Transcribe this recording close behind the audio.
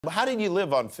How did you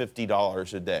live on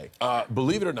 $50 a day?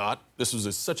 Believe it or not, this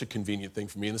was such a convenient thing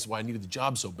for me, and this is why I needed the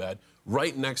job so bad.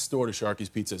 Right next door to Sharky's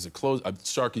Pizza is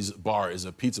Sharky's Bar is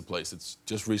a pizza place. It's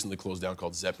just recently closed down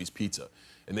called Zeppi's Pizza.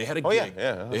 And they had a gig.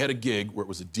 They had a gig where it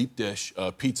was a deep dish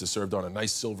pizza served on a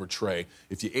nice silver tray.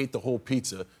 If you ate the whole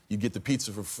pizza, you'd get the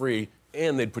pizza for free,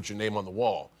 and they'd put your name on the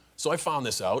wall. So I found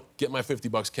this out, get my 50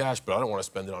 bucks cash, but I don't want to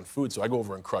spend it on food, so I go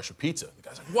over and crush a pizza. The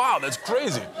guy's like, wow, that's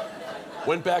crazy.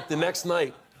 Went back the next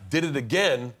night, did it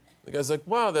again. The guy's like,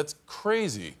 wow, that's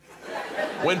crazy.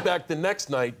 Went back the next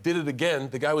night, did it again.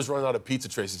 The guy was running out of pizza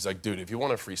trays. He's like, dude, if you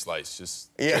want a free slice, just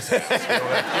you don't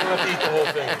have to eat the whole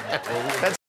thing.